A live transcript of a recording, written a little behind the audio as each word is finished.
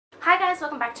Hi guys,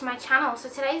 welcome back to my channel. So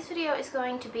today's video is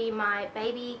going to be my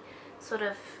baby sort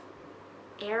of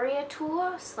area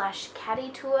tour slash caddy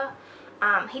tour.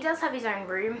 He does have his own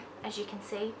room, as you can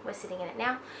see. We're sitting in it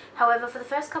now. However, for the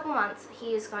first couple months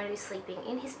he is going to be sleeping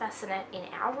in his bassinet in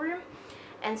our room,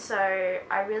 and so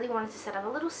I really wanted to set up a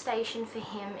little station for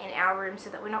him in our room so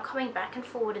that we're not coming back and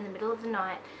forward in the middle of the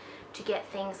night to get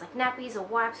things like nappies or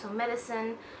wipes or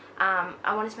medicine.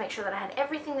 I wanted to make sure that I had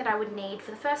everything that I would need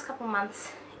for the first couple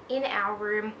months in our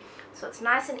room, so it's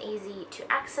nice and easy to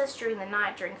access during the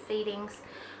night, during feedings,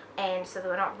 and so that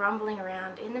we're not rumbling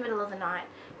around in the middle of the night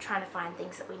trying to find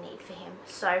things that we need for him.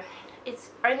 So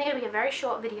it's only going to be a very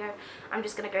short video. I'm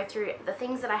just going to go through the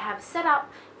things that I have set up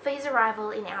for his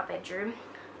arrival in our bedroom.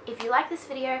 If you like this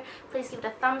video, please give it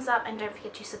a thumbs up and don't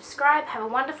forget to subscribe. Have a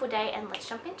wonderful day and let's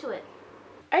jump into it.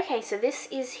 Okay, so this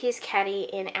is his caddy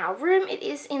in our room. It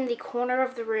is in the corner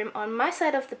of the room on my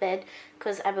side of the bed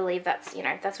because I believe that's,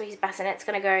 that's where his bassinet's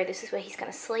going to go. This is where he's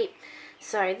going to sleep.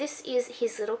 So this is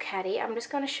his little caddy. I'm just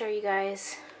going to show you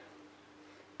guys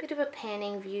a bit of a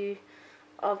panning view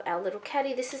of our little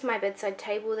caddy. This is my bedside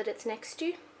table that it's next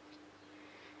to.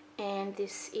 And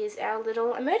this is our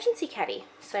little emergency caddy.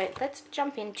 So let's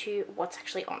jump into what's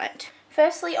actually on it.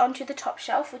 Firstly, onto the top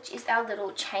shelf, which is our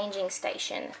little changing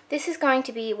station. This is going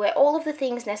to be where all of the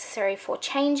things necessary for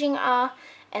changing are,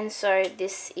 and so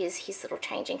this is his little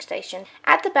changing station.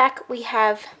 At the back we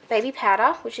have baby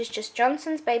powder, which is just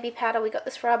Johnson's baby powder. We got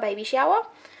this for our baby shower.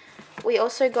 We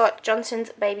also got Johnson's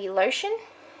baby lotion.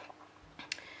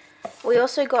 We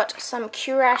also got some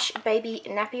Curash baby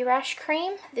nappy rash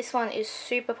cream. This one is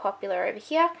super popular over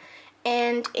here.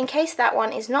 And in case that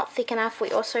one is not thick enough,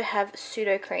 we also have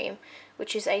Pseudo Cream,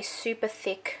 which is a super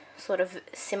thick,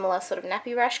 similar sort of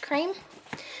nappy rash cream.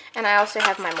 And I also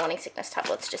have my morning sickness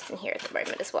tablets just in here at the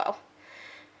moment as well.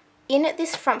 In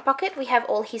this front bucket, we have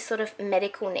all his sort of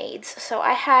medical needs. So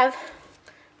I have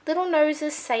little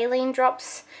noses, saline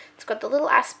drops. It's got the little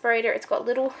aspirator, it's got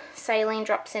little saline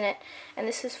drops in it, and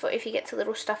this is for if he gets a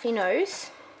little stuffy nose.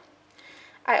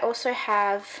 I also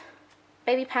have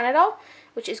baby Panadol,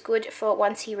 which is good for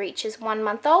once he reaches 1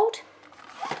 month old.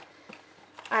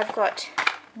 I've got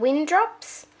wind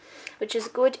drops, which is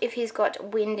good if he's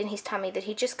got wind in his tummy that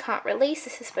he just can't release.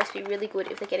 This is supposed to be really good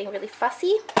if they're getting really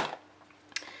fussy.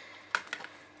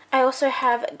 I also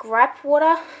have gripe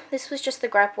water. This was just the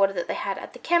gripe water that they had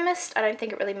at the chemist. I don't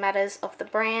think it really matters of the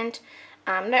brand.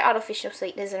 No artificial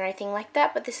sweeteners or anything like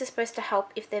that, but this is supposed to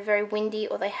help if they're very windy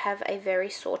or they have a very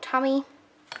sore tummy.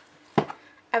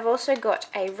 I've also got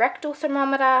a rectal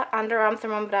thermometer, underarm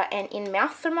thermometer, and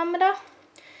in-mouth thermometer,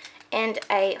 and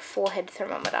a forehead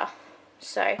thermometer.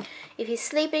 So if he's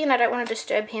sleeping and I don't want to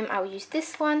disturb him, I'll use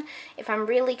this one. If I'm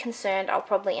really concerned, I'll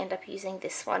probably end up using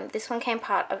this one. This one came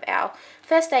part of our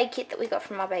first aid kit that we got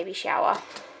from our baby shower.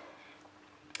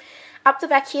 Up the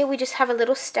back here, we just have a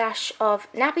little stash of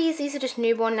nappies. These are just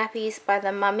newborn nappies by the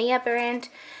Mamiya brand.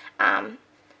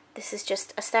 This is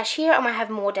just a stash here, and I have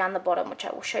more down the bottom, which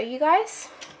I will show you guys.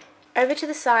 Over to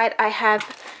the side, I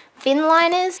have bin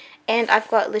liners, and I've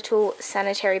got little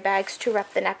sanitary bags to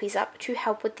wrap the nappies up to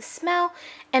help with the smell.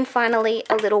 And finally,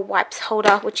 a little wipes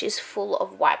holder, which is full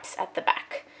of wipes at the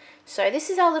back. So this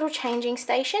is our little changing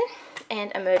station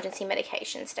and emergency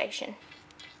medication station.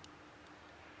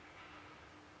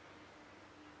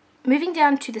 Moving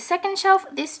down to the second shelf,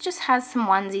 this just has some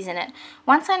onesies in it.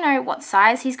 Once I know what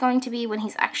size he's going to be when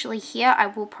he's actually here, I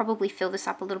will probably fill this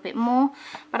up a little bit more.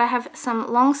 But I have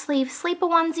some long sleeve sleeper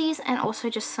onesies and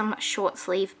also just some short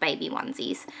sleeve baby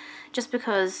onesies. Just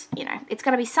because, it's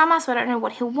going to be summer, so I don't know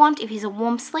what he'll want if he's a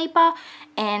warm sleeper.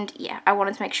 And yeah, I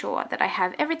wanted to make sure that I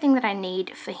have everything that I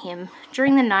need for him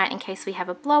during the night in case we have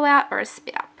a blowout or a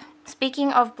spit up.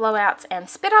 Speaking of blowouts and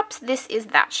spit ups, this is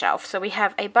that shelf. So we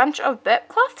have a bunch of burp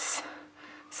cloths,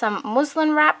 some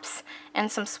muslin wraps,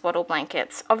 and some swaddle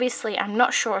blankets. Obviously, I'm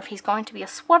not sure if he's going to be a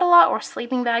swaddler or a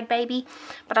sleeping bag baby,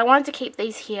 but I wanted to keep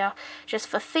these here just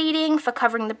for feeding, for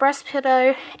covering the breast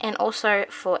pillow, and also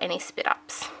for any spit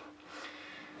ups.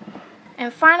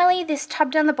 And finally, this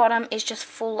tub down the bottom is just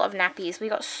full of nappies. We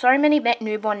got so many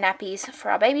newborn nappies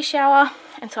for our baby shower,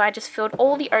 and so I just filled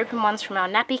all the open ones from our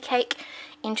nappy cake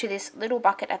into this little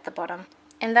bucket at the bottom.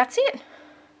 And that's it.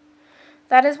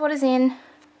 That is what is in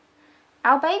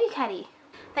our baby caddy.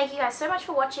 Thank you guys so much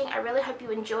for watching. I really hope you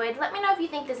enjoyed. Let me know if you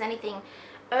think there's anything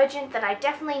urgent that I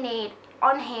definitely need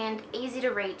on hand, easy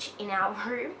to reach in our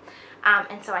room.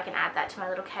 And so I can add that to my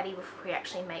little caddy before he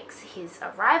actually makes his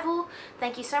arrival.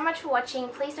 Thank you so much for watching.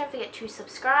 Please don't forget to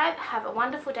subscribe. Have a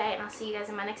wonderful day, and I'll see you guys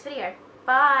in my next video.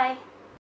 Bye!